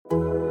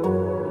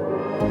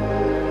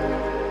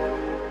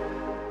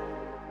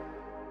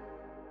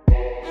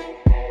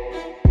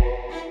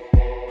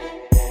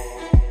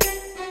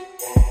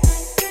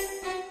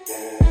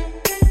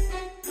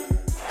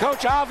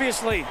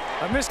obviously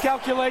a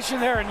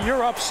miscalculation there, and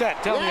you're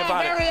upset. Tell me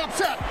about very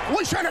upset.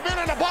 We should have been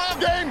in the ball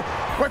game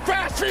with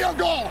fast field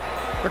goal.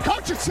 The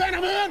coaches sent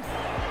him in.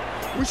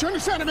 We shouldn't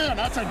have sent him in.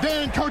 That's a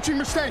dang coaching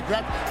mistake.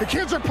 The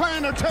kids are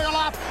playing their tail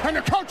off, and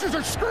the coaches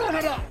are screwing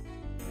it up.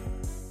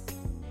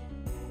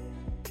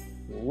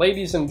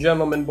 Ladies and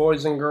gentlemen,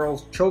 boys and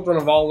girls, children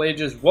of all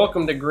ages,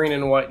 welcome to Green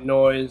and White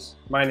Noise.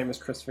 My name is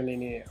Chris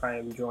Vanini. I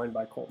am joined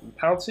by Colton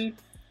Pouncey.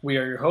 We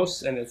are your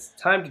hosts, and it's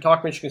time to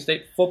talk Michigan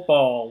State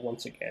football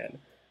once again.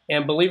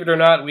 And believe it or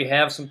not, we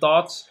have some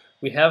thoughts.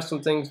 We have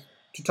some things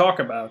to talk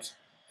about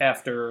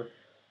after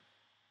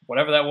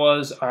whatever that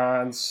was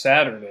on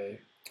Saturday.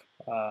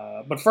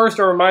 But first,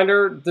 a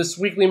reminder, this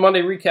weekly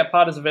Monday Recap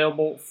Pod is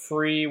available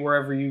free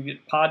wherever you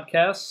get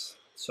podcasts.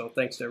 So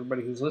thanks to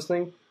everybody who's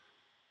listening.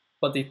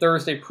 But the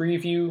Thursday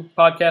Preview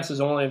podcast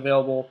is only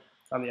available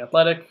on The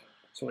Athletic,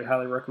 so we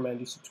highly recommend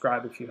you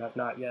subscribe if you have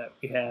not yet.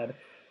 We had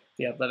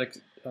The Athletic's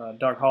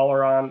Doug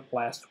Haller on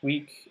last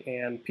week,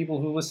 and people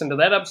who listened to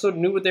that episode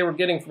knew what they were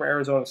getting from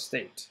Arizona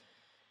State.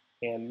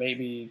 And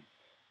maybe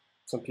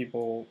some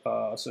people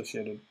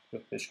associated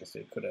with Michigan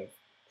State could have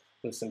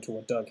listened to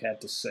what Doug had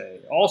to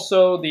say.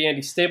 Also, the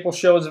Andy Staples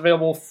Show is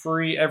available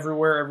free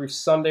everywhere every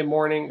Sunday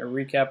morning, a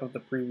recap of the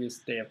previous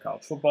day of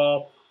college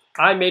football.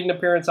 I made an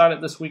appearance on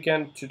it this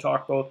weekend to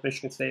talk both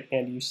Michigan State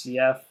and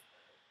UCF.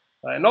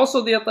 And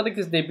also, The Athletic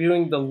is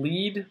debuting The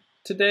Lead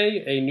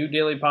today, a new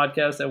daily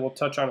podcast that will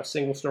touch on a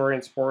single story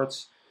in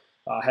sports.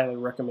 I highly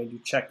recommend you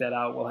check that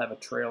out. We'll have a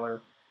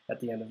trailer at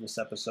the end of this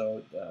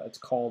episode. It's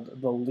called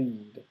The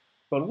Lead.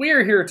 But we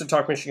are here to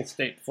talk Michigan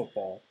State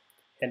football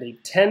and a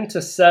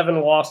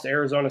 10-7 loss to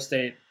Arizona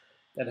State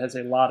that has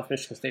a lot of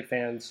Michigan State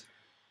fans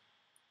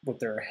with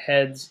their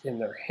heads in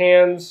their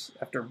hands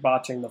after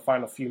botching the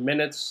final few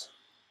minutes.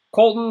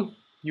 Colton,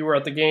 you were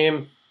at the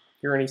game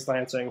here in East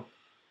Lansing.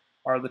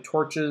 Are the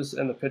torches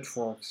and the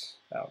pitchforks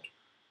out?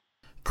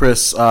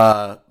 Chris,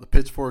 the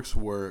pitchforks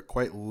were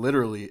quite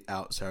literally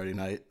out Saturday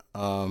night.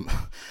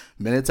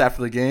 Minutes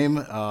after the game,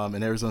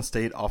 an Arizona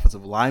State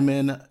offensive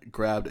lineman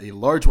grabbed a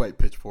large white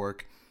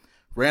pitchfork,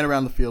 ran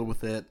around the field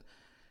with it,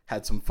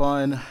 had some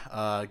fun,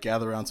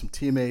 gathered around some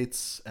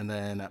teammates, and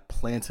then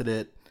planted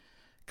it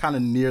kind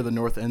of near the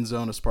north end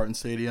zone of Spartan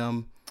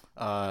Stadium.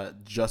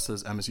 Just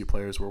as MSU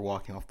players were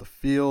walking off the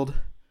field.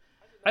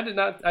 I did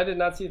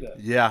not see that.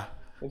 Yeah.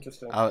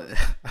 Interesting.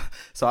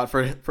 Saw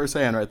it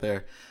firsthand right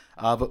there.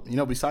 But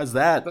besides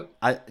that,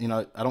 I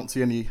don't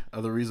see any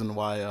other reason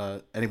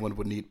why anyone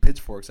would need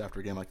pitchforks after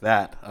a game like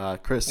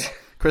that. Chris,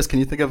 can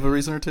you think of a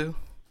reason or two?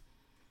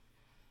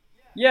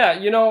 Yeah,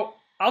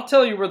 I'll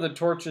tell you where the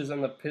torches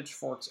and the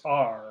pitchforks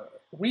are.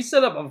 We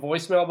set up a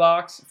voicemail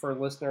box for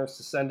listeners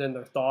to send in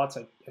their thoughts.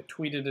 I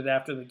tweeted it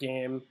after the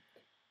game.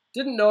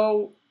 Didn't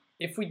know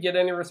if we'd get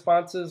any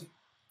responses.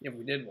 If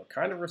we did, what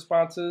kind of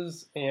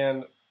responses?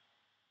 And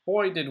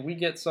boy, did we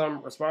get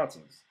some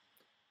responses.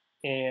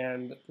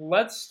 And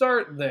let's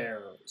start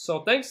there. So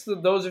thanks to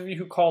those of you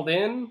who called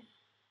in.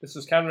 This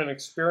was kind of an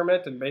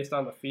experiment, and based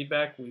on the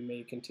feedback, we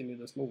may continue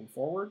this moving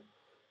forward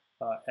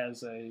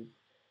as a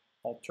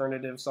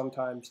alternative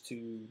sometimes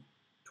to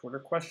Twitter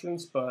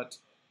questions. But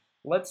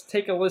let's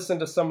take a listen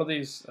to some of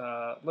these.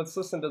 Let's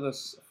listen to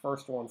this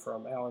first one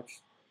from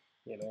Alex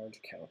in Orange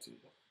County.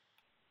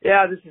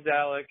 Yeah, this is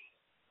Alex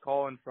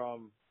calling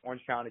from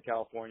Orange County,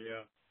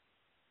 California.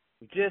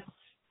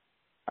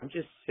 I'm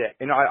just sick.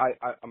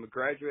 I'm a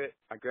graduate.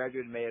 I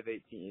graduated in May of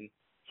 18,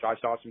 so I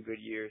saw some good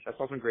years. I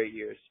saw some great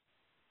years.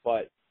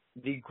 But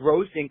the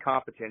gross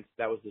incompetence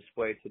that was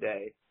displayed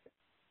today,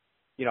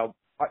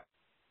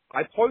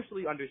 I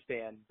partially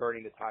understand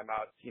burning the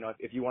timeouts.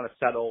 If you want to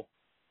settle,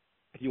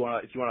 if you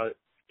want to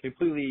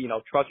completely,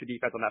 trust your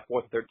defense on that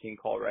 4th and 13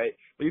 call, right?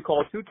 But you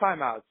call 2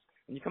 timeouts.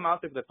 And you come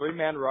out there with a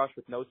 3-man rush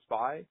with no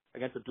spy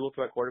against a dual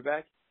threat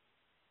quarterback.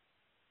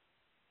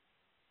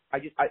 I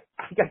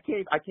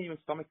can't even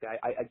stomach that.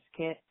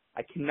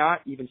 I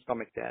cannot even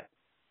stomach that.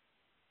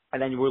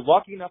 And then we're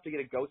lucky enough to get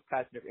a ghost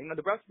pass interference.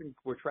 The refs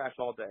were trash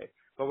all day,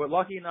 but we're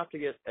lucky enough to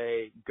get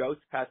a ghost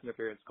pass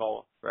interference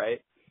call,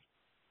 right?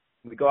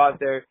 We go out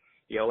there,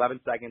 11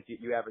 seconds,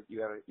 you have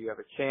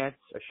a chance,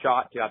 a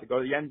shot. You have to go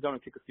to the end zone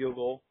and kick a field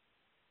goal.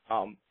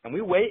 And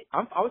we wait.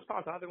 I was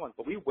found out the one,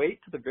 but we wait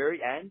to the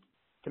very end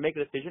to make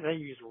a decision, and then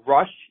you just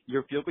rush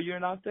your field goal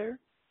unit out there,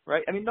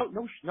 right? I mean, no.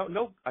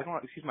 I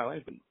don't excuse my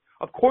language, but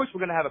of course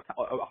we're gonna have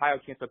a higher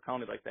chance of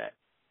penalty like that.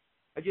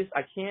 I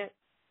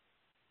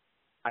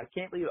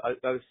can't believe a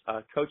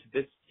coach of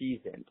this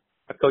season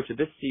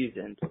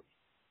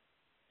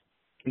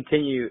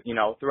continue,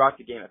 throughout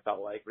the game. It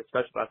felt like, but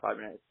especially last 5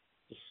 minutes,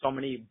 just so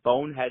many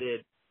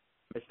boneheaded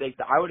mistakes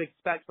that I would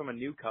expect from a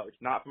new coach,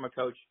 not from a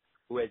coach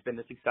who has been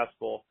this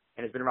successful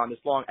and has been around this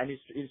long, and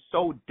he's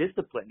so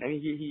disciplined. I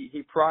mean,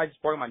 he prides his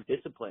program on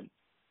discipline,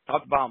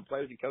 top to bottom,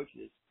 players and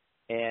coaches.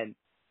 And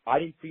I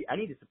didn't see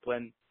any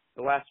discipline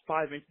the last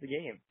 5 minutes of the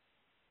game.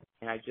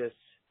 And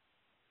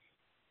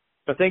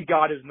but thank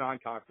God it was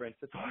non-conference.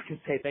 That's all I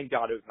can say. Thank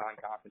God it was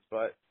non-conference.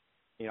 But,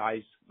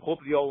 I hope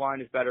the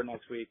O-line is better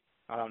next week.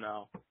 I don't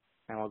know.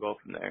 And we'll go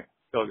from there.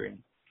 Go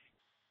Green.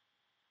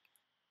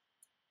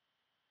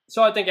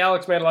 So I think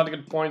Alex made a lot of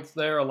good points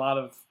there, a lot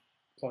of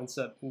points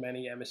that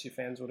many MSU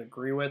fans would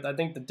agree with. I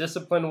think the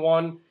discipline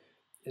one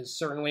is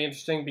certainly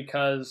interesting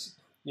because,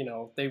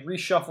 they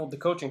reshuffled the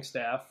coaching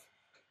staff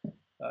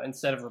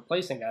instead of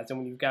replacing guys. And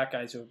when you've got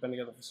guys who have been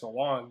together for so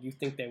long, you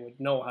think they would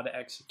know how to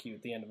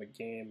execute the end of a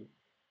game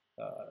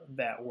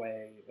that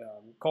way.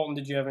 Colton,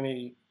 did you have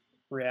any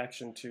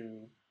reaction to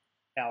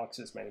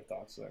Alex's many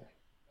thoughts there?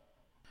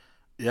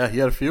 Yeah, he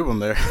had a few of them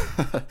there.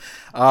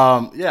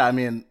 Yeah, I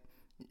mean,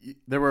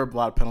 there were a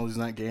lot of penalties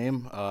in that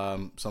game.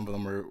 Some of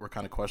them were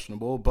kind of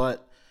questionable,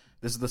 but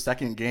this is the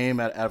second game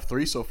out of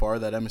 3 so far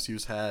that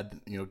MSU's had,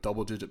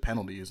 double-digit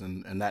penalties,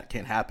 and that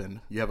can't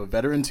happen. You have a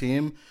veteran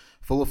team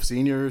full of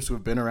seniors who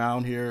have been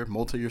around here,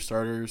 multi-year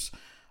starters.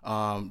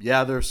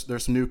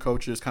 There's some new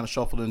coaches kind of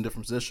shuffled in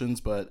different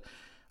positions, but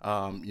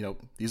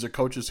these are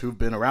coaches who've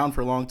been around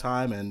for a long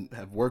time and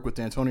have worked with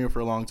D'Antonio for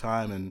a long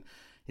time, and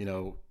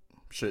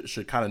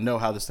should kind of know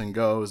how this thing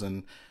goes.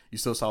 And you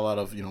still saw a lot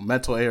of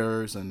mental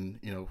errors and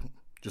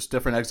just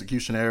different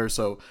execution errors.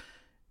 So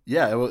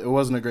yeah, it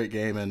wasn't a great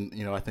game, and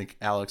I think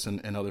Alex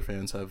and other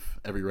fans have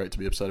every right to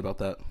be upset about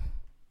that.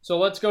 So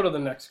let's go to the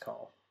next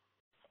call.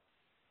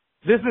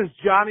 This is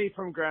Johnny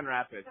from Grand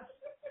Rapids.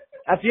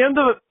 At the end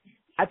of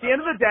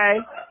the day,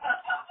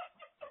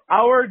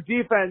 our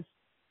defense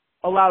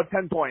allowed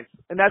 10 points,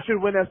 and that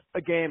should win us a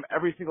game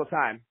every single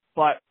time.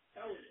 But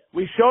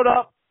we showed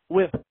up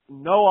with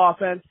no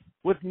offense,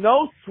 with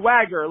no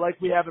swagger like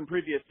we have in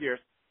previous years.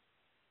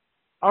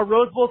 Our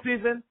Rose Bowl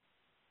season,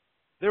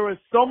 there was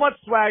so much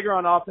swagger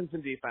on offense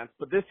and defense,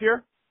 but this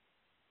year,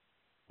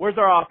 where's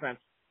our offense?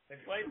 They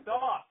played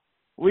soft.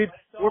 We're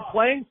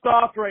playing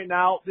soft right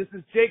now. This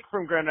is Jake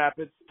from Grand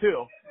Rapids,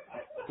 too.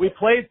 We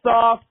played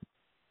soft,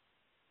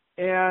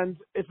 and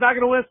it's not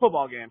going to win us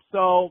football games.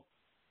 So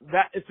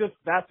it's just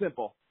that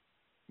simple.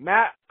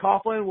 Matt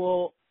Coughlin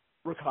will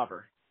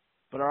recover,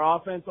 but our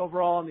offense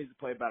overall needs to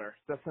play better.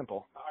 It's that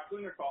simple.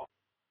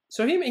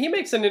 So he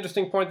makes an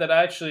interesting point that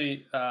I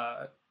actually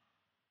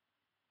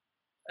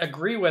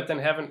agree with and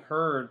haven't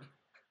heard,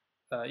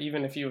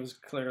 even if he was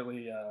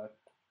clearly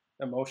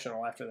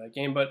emotional after that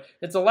game. But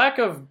it's a lack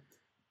of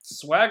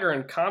swagger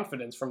and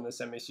confidence from this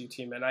MSU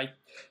team. And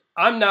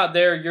I'm not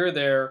there, you're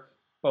there,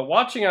 but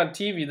watching on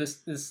TV,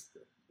 this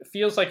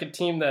feels like a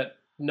team that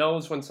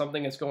knows when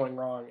something is going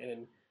wrong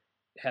and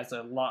has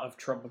a lot of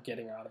trouble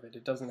getting out of it.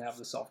 It doesn't have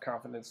the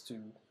self-confidence to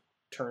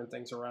turn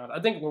things around. I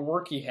think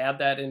Lewerke had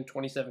that in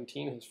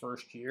 2017, his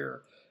first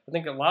year. I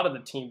think a lot of the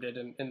team did,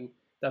 and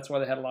that's why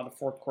they had a lot of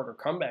fourth quarter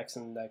comebacks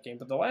in that game.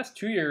 But the last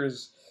 2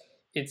 years,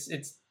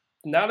 it's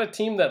not a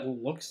team that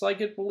looks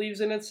like it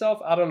believes in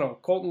itself. I don't know.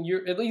 Colton,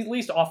 you're at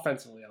least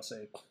offensively, I'll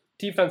say.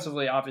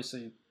 Defensively,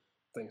 obviously,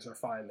 things are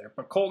fine there.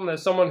 But Colton,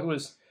 as someone who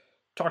has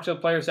talked to the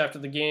players after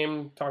the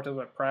game, talked to them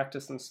at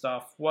practice and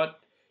stuff, what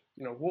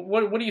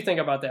do you think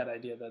about that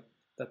idea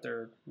that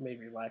they're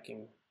maybe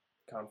lacking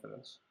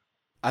confidence?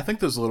 I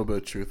think there's a little bit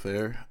of truth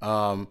there.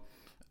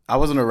 I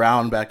wasn't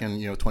around back in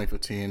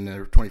 2015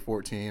 or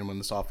 2014 when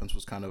this offense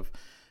was kind of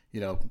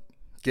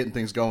getting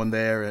things going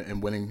there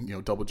and winning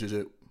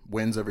double-digit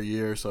wins every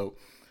year. So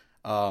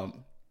I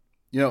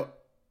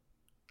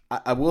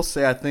will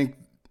say I think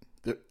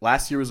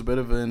last year was a bit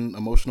of an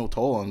emotional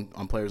toll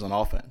on players on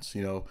offense.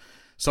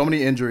 So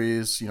many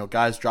injuries,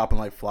 guys dropping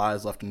like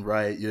flies left and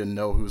right. You didn't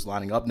know who was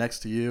lining up next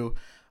to you.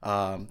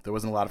 There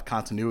wasn't a lot of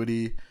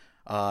continuity.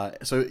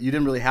 So you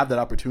didn't really have that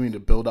opportunity to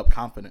build up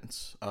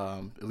confidence,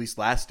 at least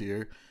last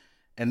year.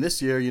 And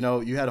this year,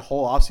 you had a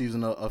whole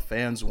offseason of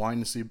fans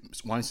wanting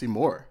to see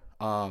more.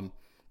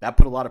 That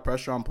put a lot of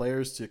pressure on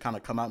players to kind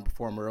of come out and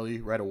perform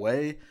early right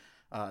away.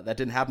 That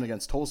didn't happen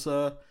against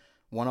Tulsa.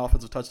 One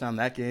offensive touchdown in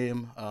that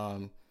game.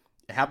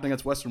 It happened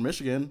against Western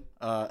Michigan.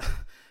 I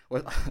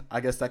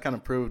guess that kind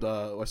of proved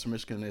Western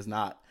Michigan is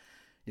not,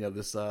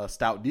 this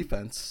stout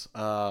defense.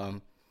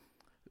 No.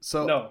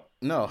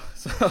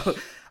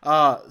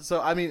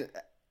 So I mean,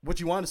 what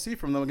you wanted to see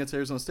from them against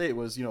Arizona State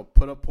was,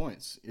 put up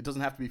points. It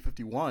doesn't have to be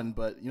 51,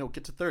 but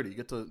get to 30,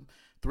 get to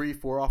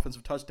 3-4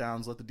 offensive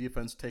touchdowns, let the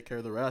defense take care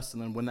of the rest,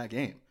 and then win that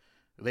game.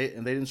 They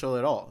didn't show that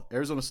at all.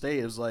 Arizona State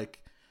is like,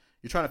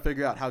 you're trying to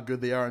figure out how good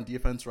they are on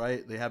defense,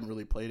 right? They haven't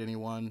really played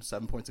anyone.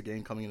 7 points a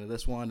game coming into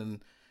this one, and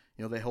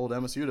they hold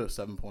MSU to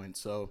 7 points.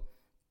 So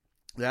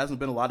there hasn't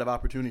been a lot of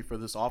opportunity for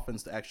this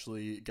offense to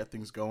actually get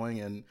things going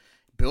and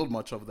build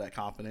much of that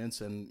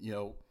confidence. And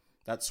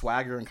that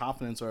swagger and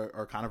confidence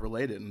are kind of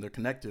related, and they're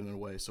connected in a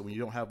way. So when you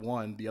don't have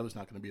one, the other's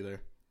not going to be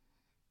there.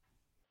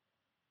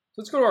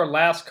 Let's go to our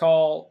last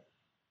call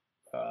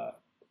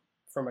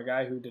from a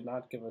guy who did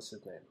not give us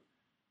his name.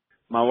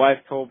 My wife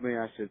told me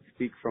I should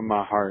speak from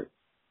my heart.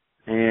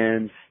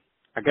 And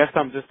I guess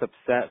I'm just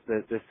upset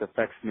that this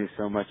affects me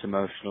so much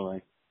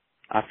emotionally.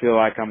 I feel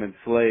like I'm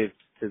enslaved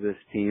to this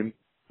team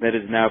that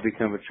has now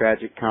become a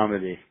tragic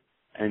comedy.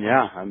 And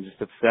yeah, I'm just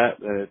upset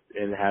that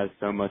it has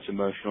so much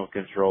emotional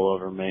control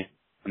over me.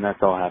 And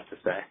that's all I have to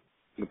say.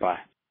 Goodbye.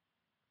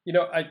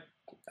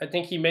 I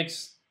think he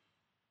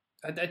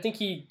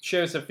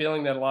shares a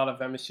feeling that a lot of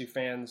MSU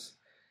fans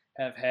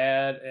have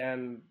had.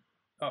 And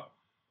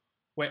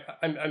Wait,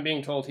 I'm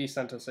being told he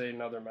sent us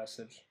another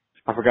message.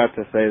 I forgot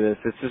to say this.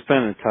 It's just been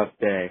a tough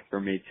day for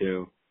me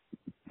too.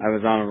 I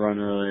was on a run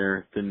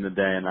earlier in the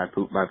day and I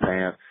pooped my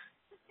pants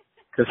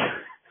because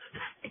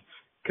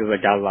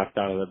I got locked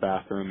out of the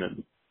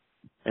bathroom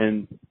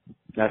and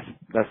that's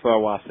what I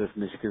watched this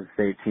Michigan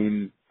State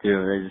team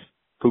do. They just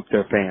pooped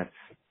their pants,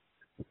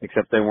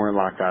 except they weren't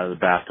locked out of the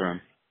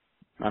bathroom.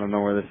 I don't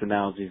know where this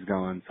analogy is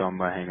going, so I'm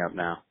gonna hang up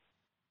now.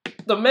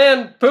 The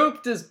man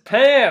pooped his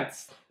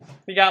pants.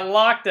 He got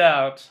locked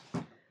out.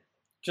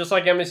 Just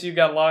like MSU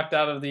got locked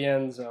out of the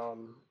end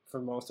zone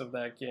for most of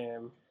that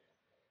game.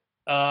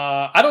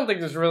 I don't think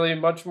there's really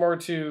much more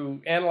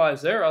to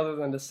analyze there other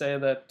than to say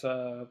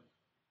that,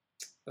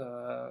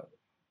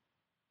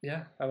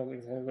 yeah, I don't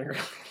think there's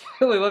anything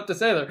really left to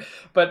say there.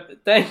 But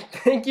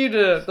thank you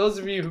to those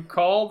of you who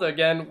called.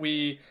 Again,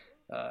 we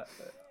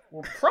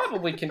will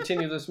probably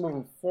continue this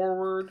moving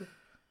forward.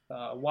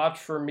 Watch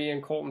for me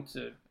and Colton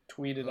to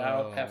tweet it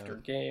out after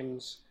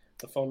games,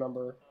 the phone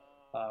number.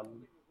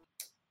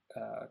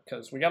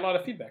 Because we got a lot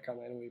of feedback on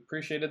that, and we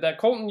appreciated that.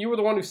 Colton, you were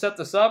the one who set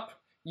this up.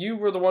 You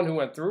were the one who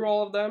went through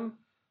all of them.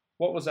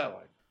 What was that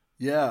like?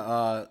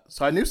 Yeah,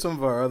 so I knew some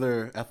of our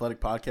other athletic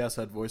podcasts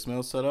had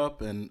voicemails set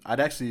up, and I'd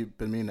actually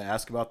been meaning to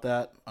ask about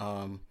that.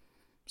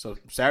 So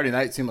Saturday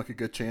night seemed like a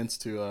good chance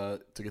to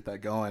get that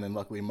going, and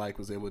luckily Mike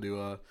was able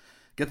to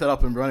get that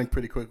up and running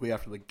pretty quickly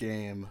after the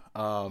game.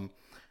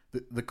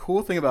 The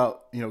cool thing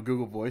about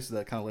Google Voice is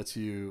that it kind of lets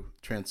you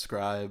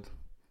transcribe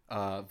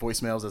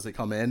voicemails as they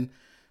come in.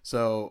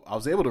 So I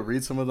was able to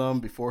read some of them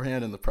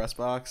beforehand in the press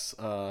box.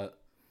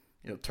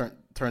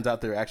 Turns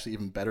out they're actually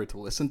even better to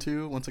listen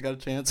to once I got a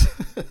chance.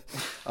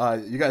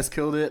 You guys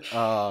killed it.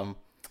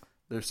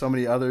 There's so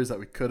many others that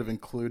we could have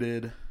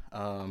included.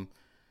 To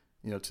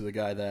the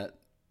guy that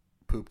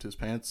pooped his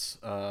pants.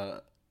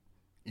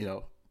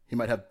 He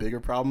might have bigger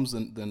problems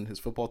than his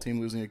football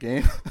team losing a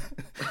game.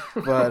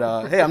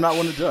 But hey, I'm not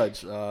one to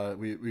judge.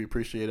 We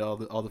appreciate all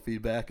the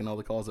feedback and all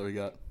the calls that we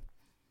got.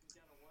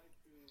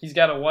 He's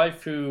got a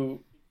wife who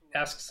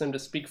asks him to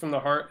speak from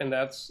the heart, and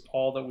that's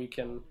all that we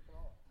can.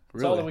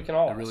 That's all that we can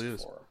all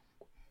ask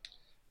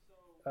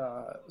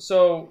for.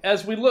 So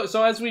as we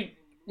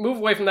move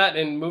away from that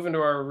and move into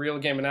our real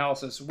game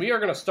analysis, we are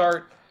going to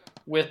start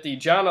with the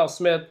John L.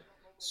 Smith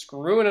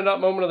screwing it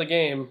up moment of the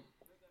game.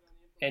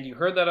 And you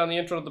heard that on the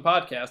intro of the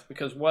podcast,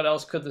 because what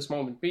else could this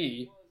moment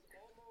be?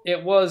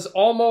 It was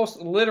almost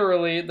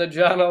literally the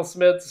John L.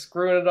 Smith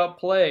screwing it up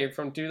play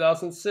from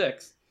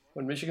 2006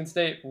 when Michigan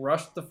State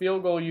rushed the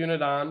field goal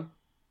unit on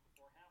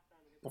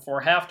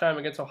before halftime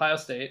against Ohio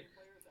State.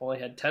 Only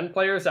had 10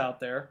 players out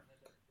there,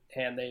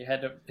 and they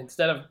had to,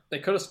 they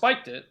could have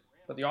spiked it,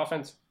 but the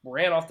offense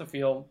ran off the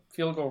field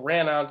goal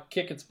ran out,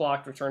 kick gets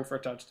blocked, return for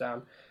a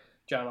touchdown.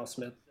 John L.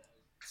 Smith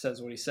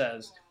says what he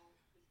says.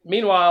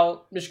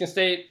 Meanwhile, Michigan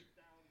State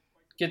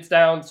gets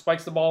down,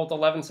 spikes the ball with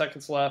 11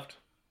 seconds left,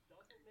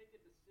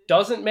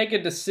 doesn't make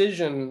a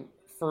decision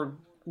for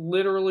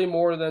literally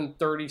more than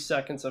 30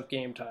 seconds of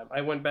game time. I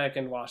went back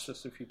and watched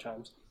this a few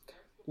times.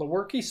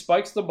 Lewerke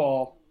spikes the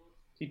ball.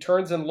 He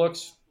turns and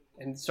looks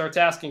and starts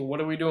asking, what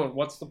are we doing?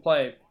 What's the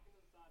play?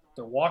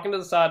 They're walking to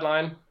the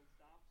sideline.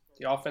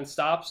 The offense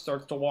stops,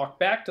 starts to walk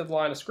back to the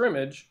line of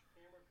scrimmage.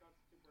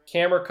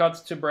 Camera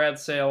cuts to Brad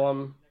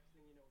Salem.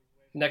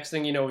 Next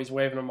thing you know, he's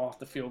waving them off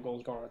the field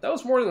goal going. That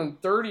was more than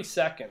 30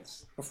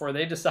 seconds before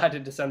they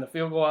decided to send the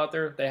field goal out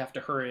there. They have to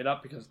hurry it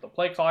up because of the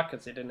play clock,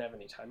 because they didn't have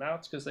any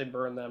timeouts, because they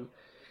burned them.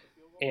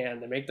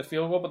 And they make the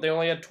field goal, but they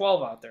only had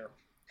 12 out there.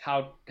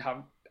 How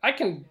I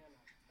can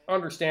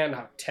understand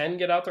how 10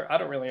 get out there. I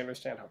don't really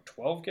understand how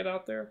 12 get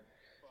out there.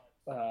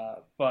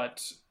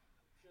 But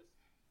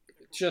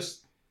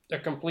just a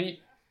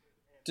complete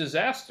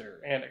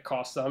disaster, and it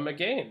cost them a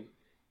game.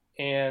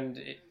 And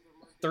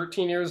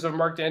 13 years of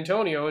Mark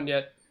D'Antonio, and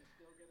yet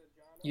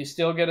you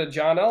still get a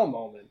John L.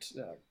 moment.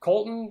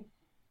 Colton,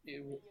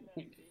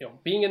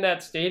 being in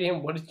that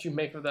stadium, what did you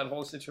make of that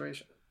whole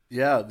situation?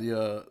 Yeah,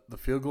 the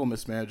field goal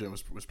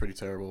mismanagement was pretty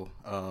terrible.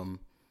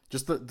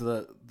 Just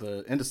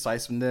the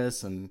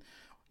indecisiveness and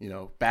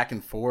back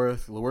and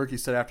forth. Lewerke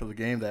said after the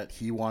game that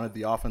he wanted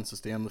the offense to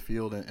stay on the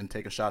field and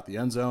take a shot at the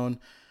end zone.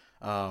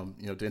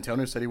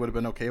 D'Antonio said he would have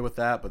been okay with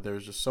that, but there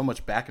was just so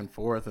much back and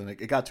forth, and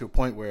it got to a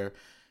point where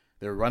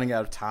they were running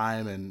out of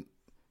time, and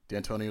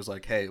D'Antonio was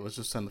like, hey, let's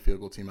just send the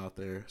field goal team out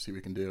there, see what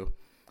we can do.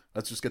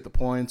 Let's just get the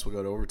points. We'll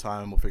go to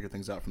overtime. We'll figure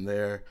things out from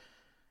there.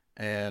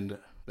 And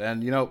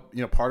then,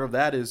 part of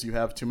that is you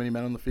have too many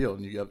men on the field,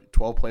 and you have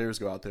 12 players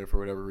go out there for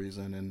whatever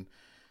reason, and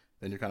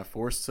then you're kind of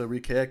forced to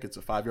re-kick. It's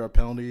a 5-yard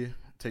penalty. It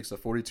takes a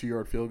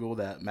 42-yard field goal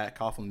that Matt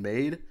Coughlin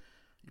made.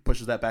 He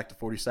pushes that back to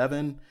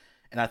 47.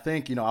 And I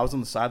think, I was on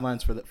the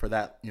sidelines for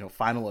that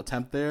final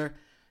attempt there.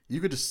 You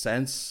could just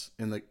sense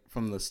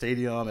from the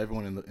stadium,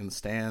 everyone in the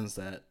stands,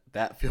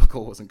 that field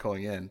goal wasn't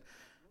going in.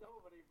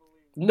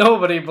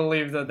 Nobody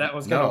believed that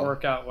was going to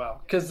work out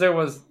well, because there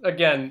was,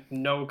 again,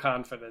 no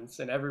confidence,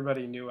 and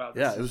everybody knew how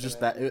this it was just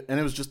that, and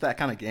it was just that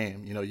kind of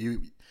game.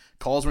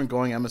 Calls weren't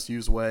going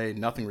MSU's way,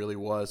 nothing really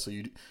was. So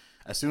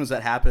as soon as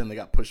that happened, they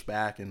got pushed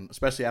back, and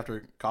especially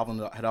after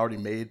Coughlin had already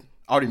made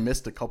already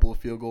missed a couple of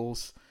field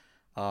goals.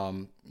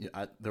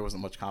 There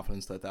wasn't much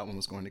confidence that one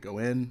was going to go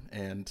in,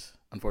 and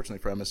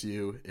unfortunately for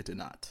MSU, it did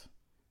not.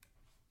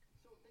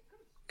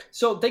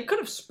 So they could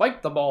have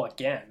spiked the ball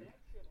again.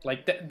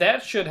 Like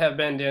that should have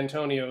been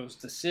D'Antonio's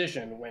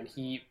decision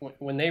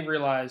when they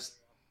realized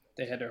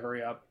they had to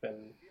hurry up.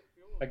 And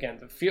again,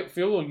 the field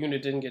goal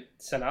unit didn't get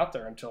sent out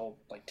there until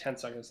like 10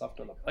 seconds left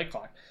on the play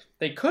clock.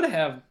 They could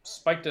have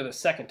spiked it a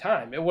second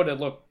time. It would have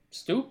looked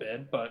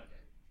stupid, but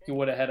you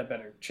would have had a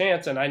better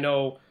chance. And I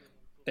know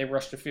they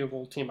rushed the field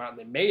goal team out and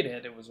they made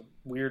it. It was a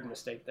weird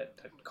mistake that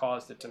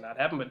caused it to not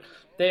happen, but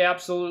they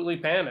absolutely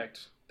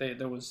panicked.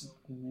 There was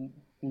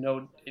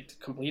no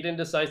complete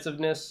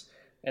indecisiveness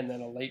and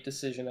then a late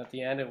decision at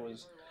the end. It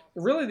was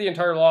really the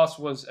entire loss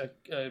was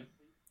a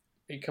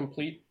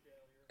complete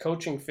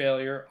coaching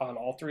failure on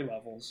all three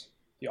levels,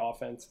 the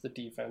offense, the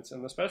defense,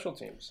 and the special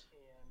teams.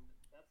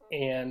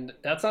 And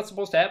that's not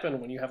supposed to happen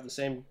when you have the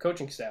same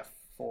coaching staff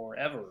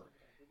forever.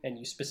 And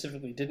you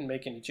specifically didn't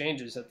make any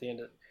changes at the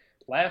end of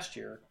last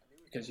year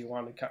because you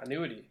wanted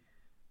continuity.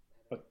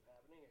 But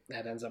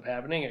that ends up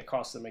happening. It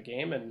costs them a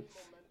game. And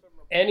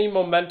any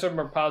momentum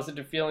or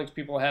positive feelings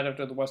people had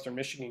after the Western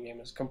Michigan game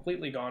is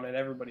completely gone, and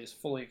everybody is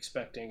fully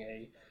expecting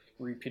a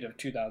repeat of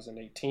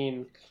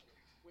 2018.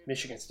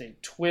 Michigan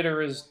State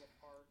Twitter is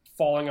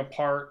falling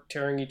apart,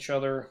 tearing each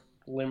other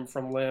limb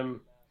from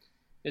limb.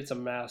 It's a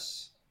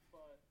mess.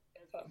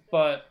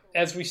 But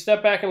as we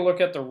step back and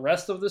look at the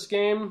rest of this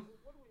game,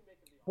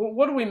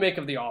 what do we make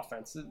of the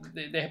offense?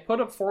 They put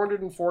up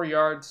 404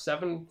 yards,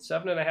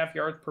 7.5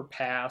 yards per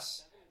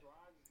pass.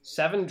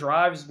 7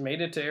 drives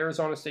made it to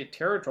Arizona State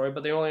territory,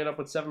 but they only ended up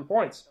with 7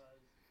 points.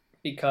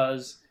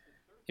 Because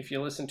if you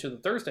listen to the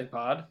Thursday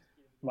pod,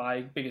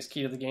 my biggest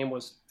key to the game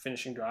was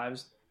finishing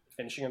drives,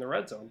 finishing in the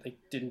red zone. They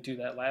didn't do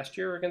that last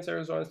year against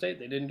Arizona State.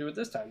 They didn't do it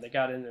this time. They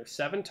got in there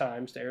 7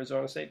 times to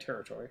Arizona State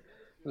territory.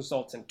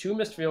 Results in 2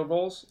 missed field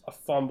goals, a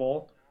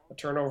fumble, a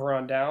turnover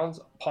on downs,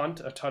 a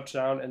punt, a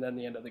touchdown, and then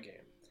the end of the game.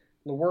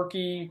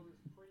 Lewerke,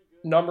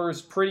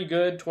 numbers pretty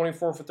good,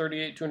 24 for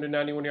 38,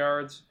 291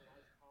 yards.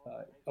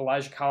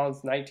 Elijah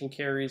Collins, 19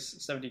 carries,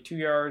 72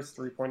 yards,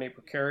 3.8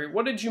 per carry.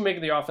 What did you make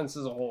of the offense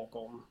as a whole,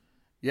 Colton?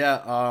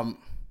 Yeah,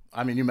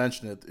 I mean, you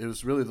mentioned it. It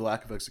was really the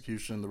lack of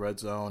execution in the red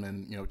zone,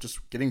 and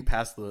just getting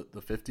past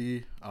the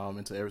 50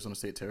 into Arizona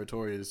State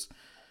territory is,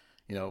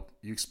 you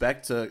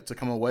expect to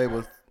come away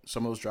with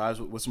some of those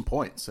drives with some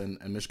points, and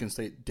Michigan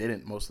State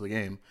didn't most of the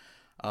game.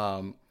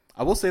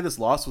 I will say this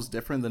loss was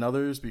different than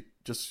others,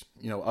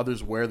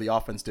 others where the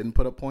offense didn't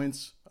put up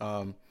points.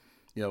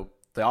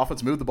 The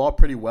offense moved the ball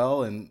pretty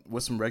well and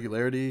with some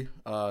regularity,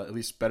 at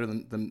least better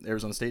than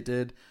Arizona State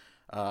did.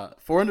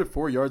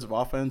 404 yards of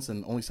offense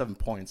and only 7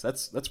 points.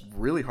 That's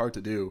really hard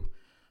to do.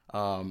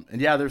 And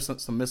yeah, there's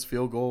some missed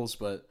field goals,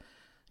 but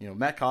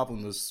Matt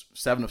Coughlin was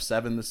 7 of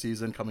 7 this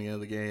season coming into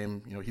the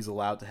game. He's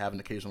allowed to have an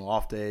occasional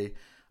off day.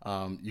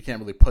 You can't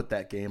really put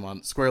that game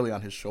squarely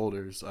on his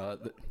shoulders.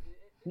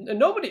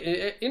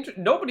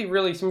 Nobody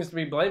really seems to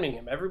be blaming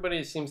him.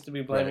 Everybody seems to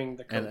be blaming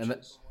the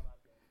coaches.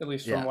 At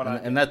least from what I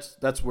know. And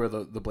that's where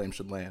the blame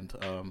should land.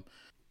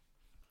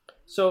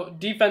 So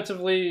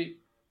defensively,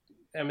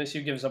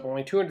 MSU gives up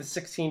only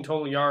 216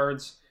 total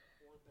yards,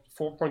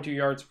 4.2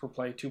 yards per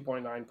play,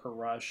 2.9 per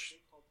rush,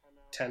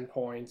 10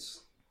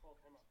 points.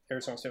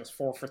 Arizona State was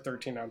 4 for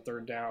 13 on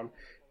third down.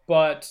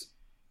 But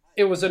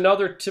it was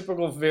another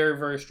typical very,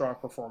 very strong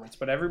performance.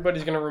 But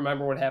everybody's going to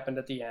remember what happened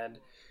at the end.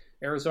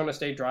 Arizona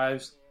State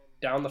drives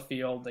down the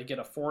field. They get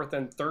a 4th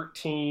and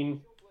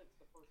 13.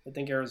 I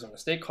think Arizona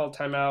State called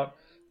timeout.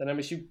 Then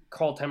MSU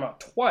called timeout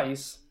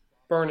twice,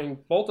 burning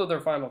both of their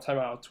final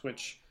timeouts,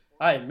 which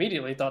I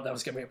immediately thought that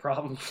was going to be a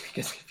problem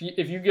because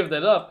if you give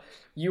that up,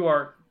 you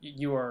are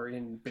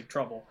in big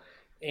trouble.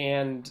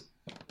 And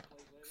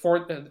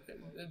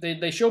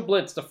they show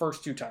blitz the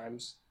first 2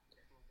 times.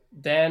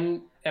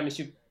 Then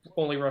MSU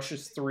only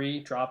rushes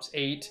 3, drops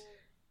 8.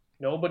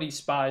 Nobody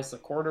spies the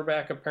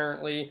quarterback,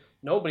 apparently.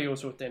 Nobody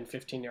was within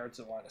 15 yards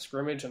of the line of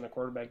scrimmage, and the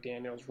quarterback,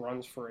 Daniels,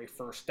 runs for a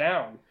first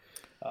down.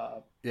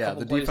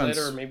 The defense,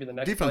 later, maybe the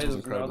next defense was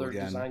incredible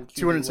again.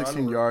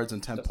 216 yards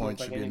and 10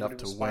 points should be enough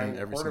to win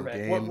every single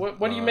game.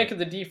 What do you make of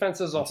the defense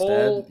as a instead,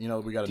 whole?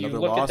 We got do another you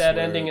look loss at that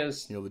where, ending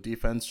as the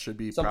defense should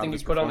be something you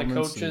put on the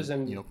coaches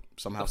and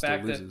somehow the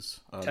fact still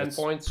loses. 10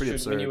 points should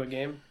absurd. win you a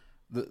game?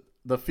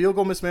 The field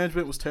goal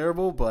mismanagement was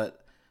terrible,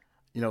 but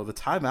the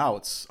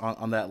timeouts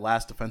on that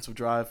last defensive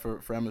drive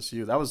for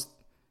MSU, that was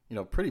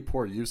pretty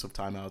poor use of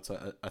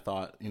timeouts. I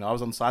thought I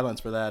was on the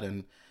sidelines for that,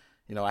 and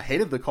I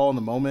hated the call in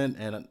the moment,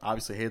 and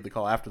obviously hated the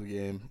call after the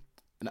game.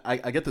 And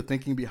I get the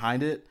thinking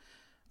behind it,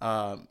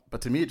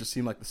 but to me it just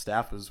seemed like the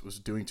staff was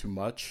doing too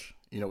much.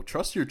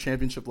 Trust your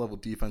championship level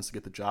defense to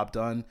get the job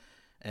done,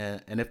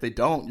 and if they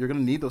don't, you're going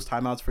to need those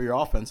timeouts for your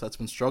offense that's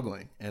been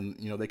struggling, and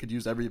they could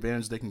use every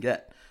advantage they can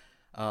get.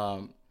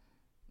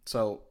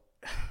 So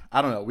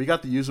I don't know. We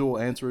got the usual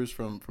answers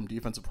from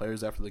defensive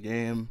players after the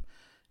game.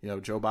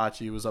 Joe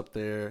Bacci was up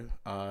there.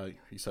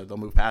 He said they'll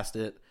move past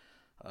it.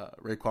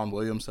 Raekwon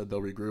Williams said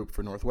they'll regroup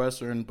for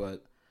Northwestern,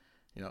 but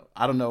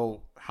I don't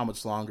know how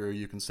much longer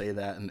you can say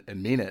that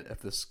and mean it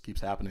if this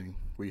keeps happening.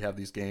 We have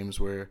these games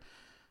where,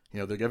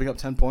 they're giving up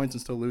 10 points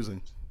and still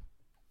losing.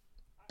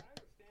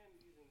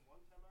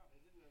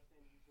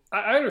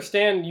 I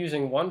understand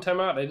using one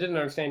timeout. I didn't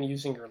understand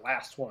using your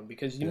last one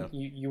because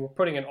you were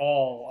putting it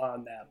all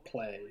on that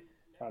play,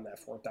 on that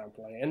fourth down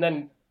play. And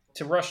then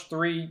to rush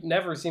 3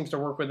 never seems to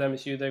work with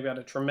MSU. They've got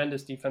a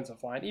tremendous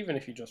defensive line. Even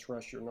if you just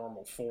rush your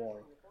normal 4,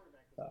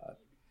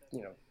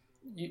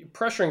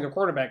 pressuring the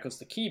quarterback was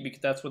the key because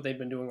that's what they've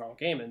been doing all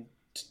game. And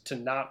to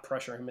not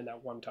pressure him in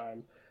that one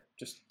time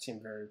just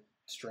seemed very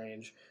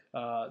strange.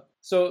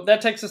 So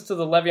that takes us to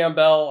the Le'Veon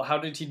Bell. How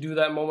did he do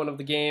that moment of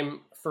the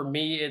game? For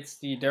me, it's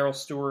the Darrell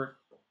Stewart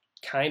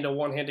kind of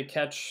one-handed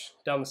catch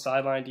down the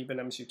sideline, deep in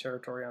MSU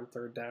territory on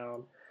third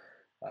down.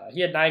 He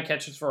had 9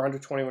 catches for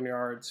 121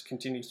 yards,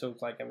 continues to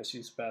look like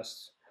MSU's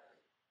best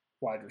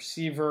wide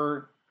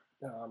receiver.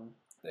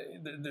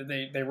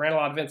 They ran a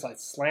lot of inside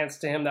slants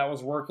to him. That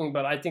was working,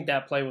 but I think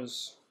that play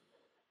was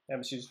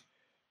MSU's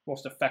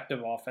most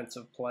effective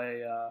offensive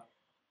play.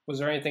 Was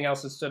there anything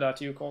else that stood out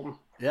to you, Colton?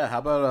 Yeah, how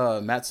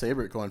about Matt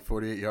Sabert going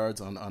 48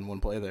 yards on one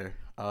play there?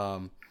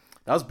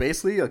 That was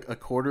basically a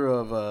quarter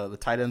of the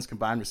tight ends'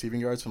 combined receiving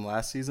yards from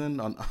last season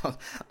on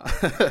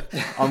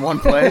on one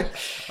play.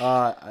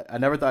 I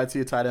never thought I'd see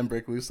a tight end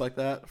break loose like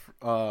that.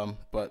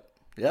 But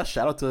yeah,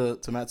 shout out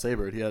to Matt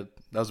Sabert.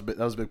 That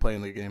was a big play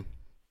in the game.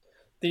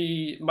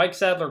 The Mike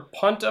Sadler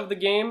punt of the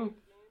game.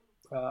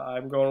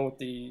 I'm going with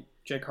the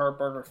Jake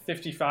Hartbarger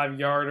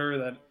 55-yarder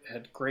that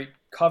had great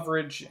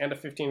coverage and a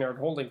 15-yard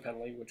holding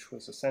penalty, which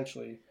was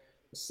essentially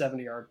a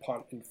 70-yard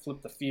punt and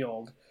flipped the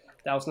field.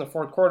 That was in the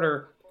fourth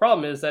quarter.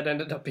 Problem is that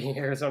ended up being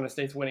Arizona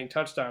State's winning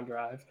touchdown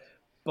drive,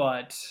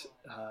 but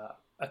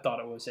I thought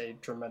it was a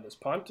tremendous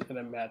punt and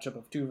a matchup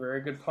of 2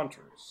 very good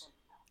punters.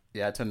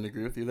 Yeah, I tend to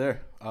agree with you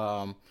there.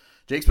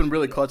 Jake's been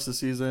really clutch this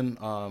season.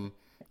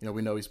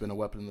 We know he's been a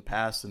weapon in the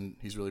past, and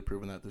he's really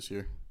proven that this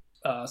year.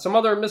 Some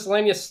other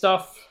miscellaneous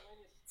stuff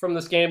from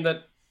this game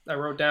that I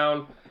wrote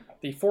down.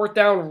 The fourth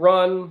down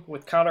run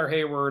with Connor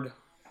Hayward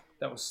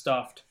that was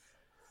stuffed.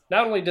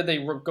 Not only did they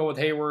go with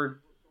Hayward,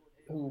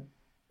 who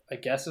I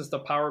guess is the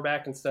power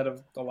back instead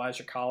of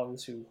Elijah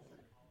Collins, who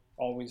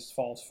always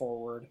falls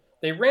forward.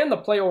 They ran the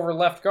play over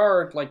left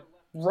guard like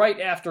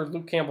right after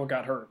Luke Campbell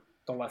got hurt,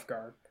 the left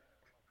guard.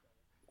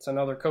 It's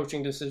another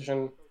coaching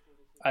decision.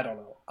 I don't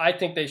know. I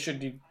think they should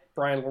do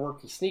Brian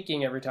Lewerke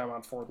sneaking every time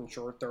on 4th and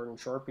short, 3rd and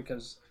short,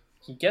 because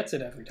he gets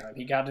it every time.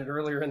 He got it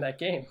earlier in that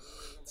game.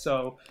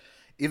 So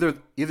either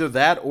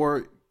that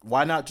or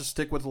why not just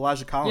stick with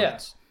Elijah Collins?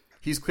 Yeah.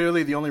 He's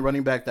clearly the only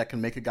running back that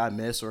can make a guy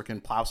miss or can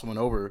plow someone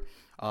over.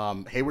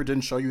 Hayward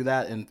didn't show you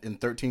that in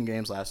 13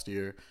 games last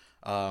year.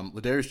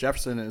 Ladarius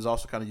Jefferson is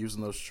also kind of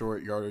using those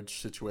short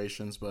yardage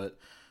situations, but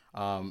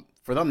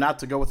for them not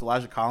to go with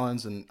Elijah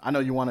Collins, and I know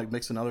you want to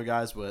mix in other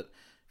guys, but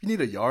if you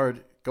need a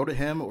yard, go to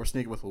him or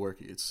sneak it with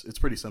Lewerke. It's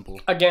pretty simple.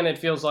 Again, it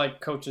feels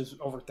like coaches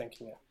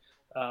overthinking it.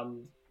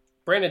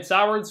 Brandon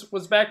Sowards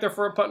was back there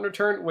for a punt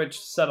return, which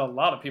set a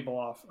lot of people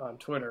off on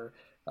Twitter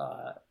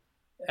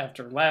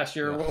after last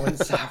year when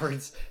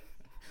Sowards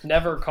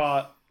never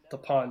caught the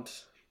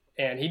punt.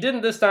 And he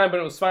didn't this time, but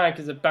it was fine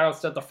because it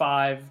bounced at the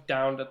 5,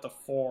 down at the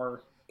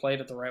 4, played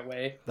it the right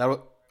way.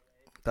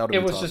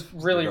 It was just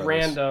really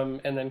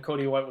random, and then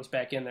Cody White was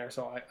back in there.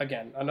 So,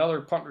 again, another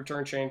punt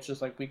return change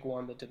just like week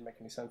 1 that didn't make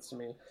any sense to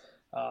me.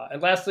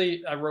 And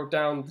lastly, I wrote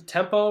down the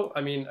tempo.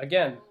 I mean,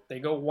 again, they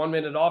go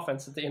 1-minute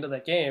offense at the end of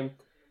that game,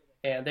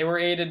 and they were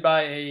aided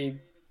by a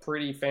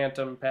pretty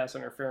phantom pass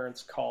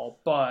interference call,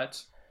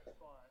 but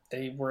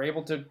they were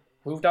able to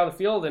move down the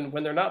field, and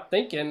when they're not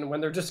thinking, when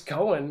they're just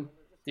going,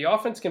 the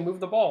offense can move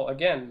the ball.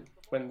 Again,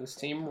 when this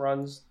team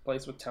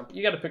plays with tempo.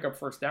 You got to pick up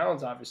first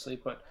downs, obviously,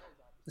 but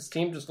this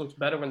team just looks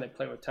better when they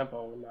play with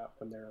tempo and not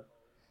when they're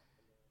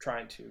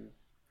trying to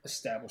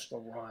establish the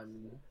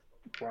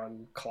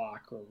run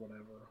clock or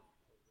whatever.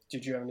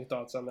 Did you have any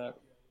thoughts on that?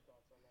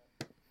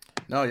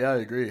 No, yeah, I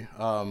agree.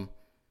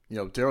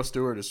 Darrell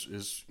Stewart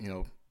is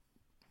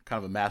kind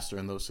of a master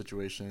in those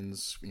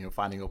situations,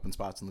 finding open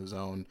spots in the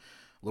zone.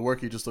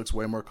 Lewerke just looks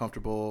way more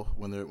comfortable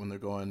when they're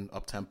going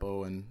up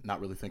tempo and not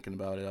really thinking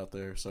about it out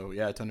there. So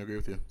yeah, I tend to agree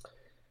with you.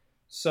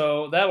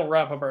 So that'll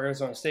wrap up our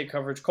Arizona State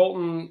coverage.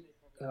 Colton,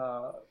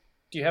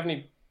 do you have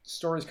any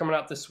stories coming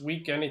out this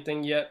week?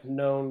 Anything yet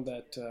known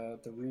that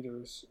the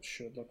readers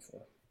should look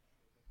for?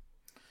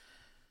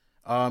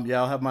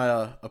 Yeah, I'll have my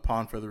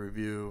upon further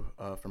review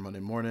for Monday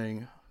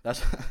morning. That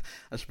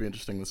should be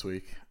interesting this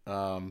week.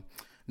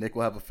 Nick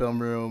will have a film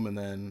room, and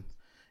then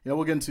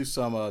we'll get into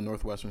some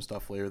Northwestern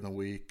stuff later in the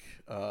week.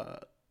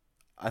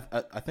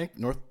 I think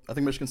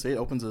Michigan State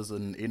opens as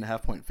an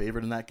 8.5-point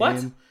favorite in that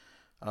game.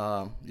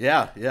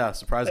 Yeah,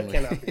 surprisingly.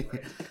 That cannot be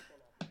right.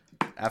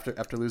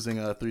 After losing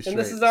 3 straight. And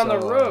this is on the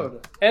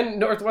road. And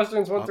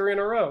Northwestern's won 3 in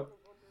a row.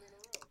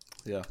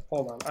 Yeah.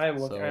 Hold on. I'm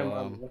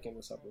looking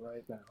this up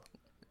right now.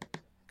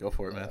 Go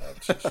for it, man.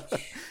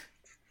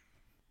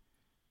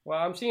 Well,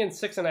 I'm seeing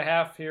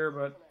 6.5 here,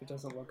 but it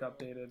doesn't look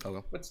updated.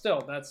 Okay. But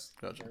still, that's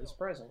gotcha. very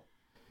surprising.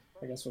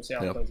 I guess we'll see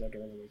how it plays out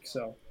during the week.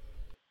 So,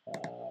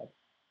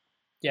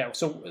 yeah,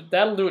 so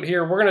that'll do it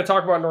here. We're going to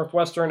talk about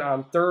Northwestern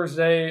on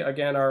Thursday.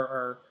 Again,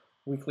 our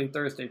weekly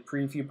Thursday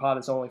preview pod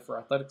is only for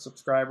Athletic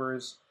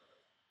subscribers.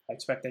 I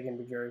expect they're going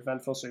to be very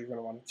eventful, so you're going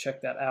to want to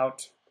check that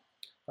out.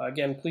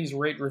 Again, please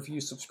rate, review,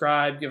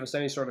 subscribe. Give us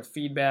any sort of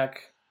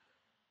feedback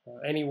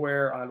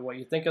anywhere on what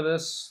you think of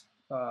this.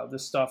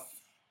 This stuff,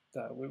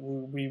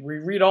 we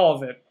read all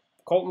of it.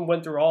 Colton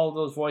went through all of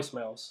those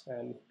voicemails,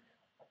 and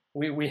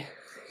we'll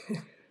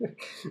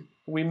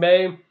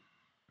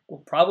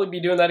probably be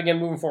doing that again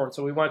moving forward.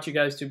 So we want you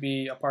guys to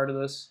be a part of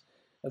this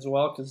as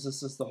well, because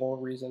this is the whole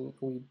reason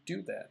we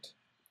do that.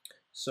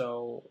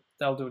 So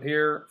that'll do it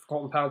here. For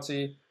Colton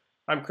Pouncey,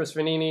 I'm Chris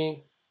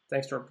Vanini.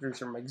 Thanks to our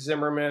producer, Mike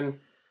Zimmerman.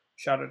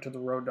 Shout out to the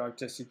Road Dog,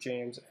 Jesse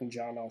James, and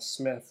John L.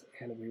 Smith,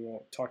 and we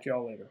will talk to you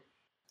all later.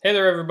 Hey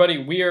there, everybody.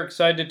 We are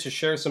excited to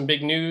share some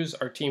big news.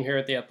 Our team here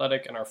at The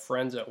Athletic and our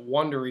friends at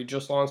Wondery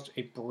just launched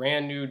a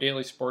brand new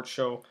daily sports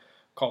show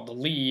called The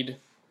Lead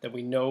that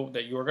we know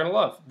that you are going to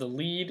love. The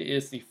Lead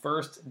is the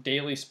first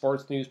daily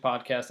sports news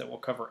podcast that will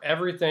cover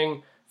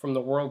everything from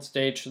the world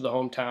stage to the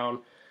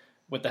hometown.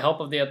 With the help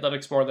of The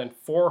Athletic's more than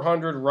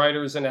 400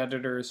 writers and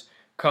editors,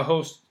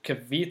 co-hosts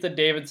Kavitha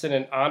Davidson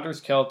and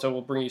Anders Kelto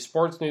will bring you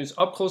sports news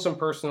up close and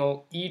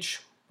personal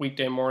each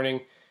weekday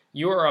morning.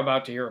 You are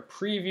about to hear a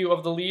preview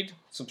of The Lead.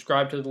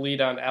 Subscribe to The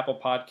Lead on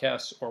Apple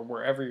Podcasts or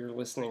wherever you're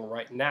listening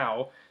right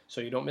now so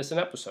you don't miss an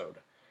episode.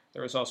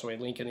 There is also a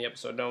link in the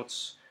episode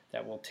notes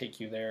that will take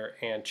you there.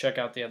 And check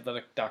out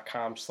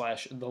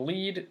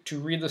theathletic.com/thelead to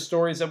read the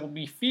stories that will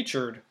be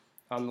featured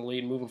on The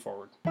Lead moving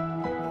forward.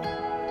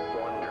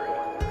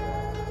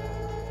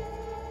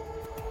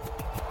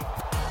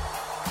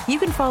 You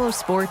can follow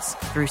sports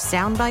through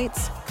sound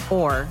bites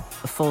or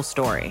the full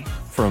story.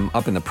 From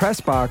up in the press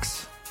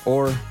box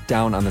or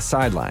down on the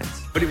sidelines.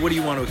 What do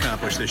you want to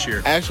accomplish this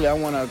year? Actually, I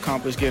want to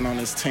accomplish getting on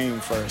this team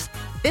first.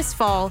 This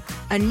fall,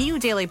 a new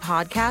daily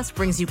podcast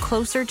brings you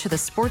closer to the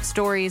sports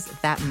stories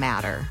that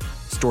matter.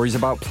 Stories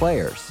about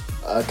players.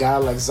 A guy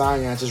like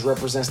Zion just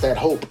represents that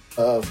hope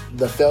of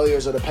the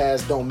failures of the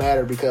past don't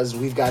matter because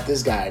we've got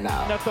this guy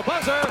now. That's the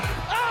buzzer.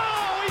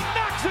 Oh, he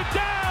knocks it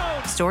down.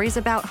 Stories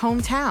about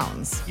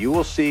hometowns. You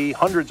will see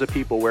hundreds of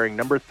people wearing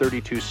number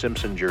 32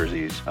 Simpson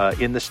jerseys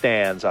in the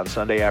stands on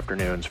Sunday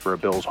afternoons for a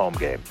Bills home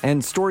game.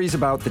 And stories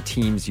about the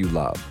teams you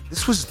love.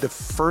 This was the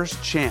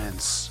first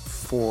chance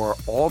for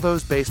all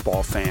those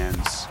baseball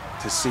fans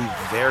to see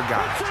their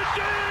guy.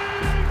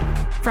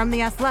 From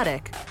The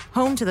Athletic,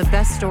 home to the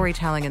best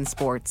storytelling in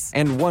sports.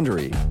 And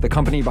Wondery, the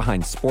company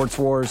behind Sports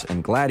Wars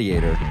and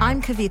Gladiator.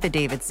 I'm Kavitha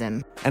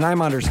Davidson. And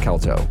I'm Anders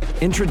Kelto.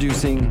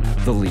 Introducing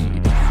The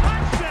Lead.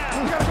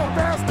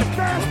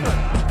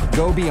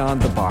 Go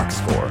beyond the box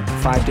score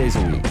 5 days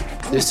a week.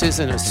 This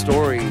isn't a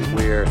story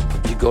where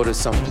you go to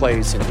some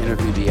place and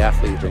interview the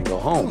athlete and go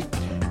home.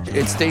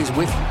 It stays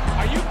with you.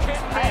 Are you kidding?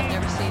 I have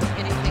never seen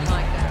anything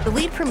like that. The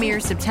Lead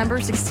premieres September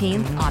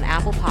 16th on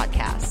Apple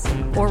Podcasts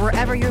or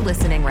wherever you're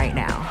listening right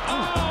now.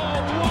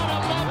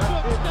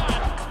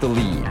 The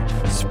Lead.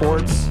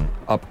 Sports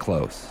up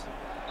close.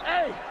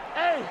 Hey,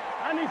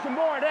 I need some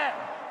more of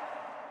that.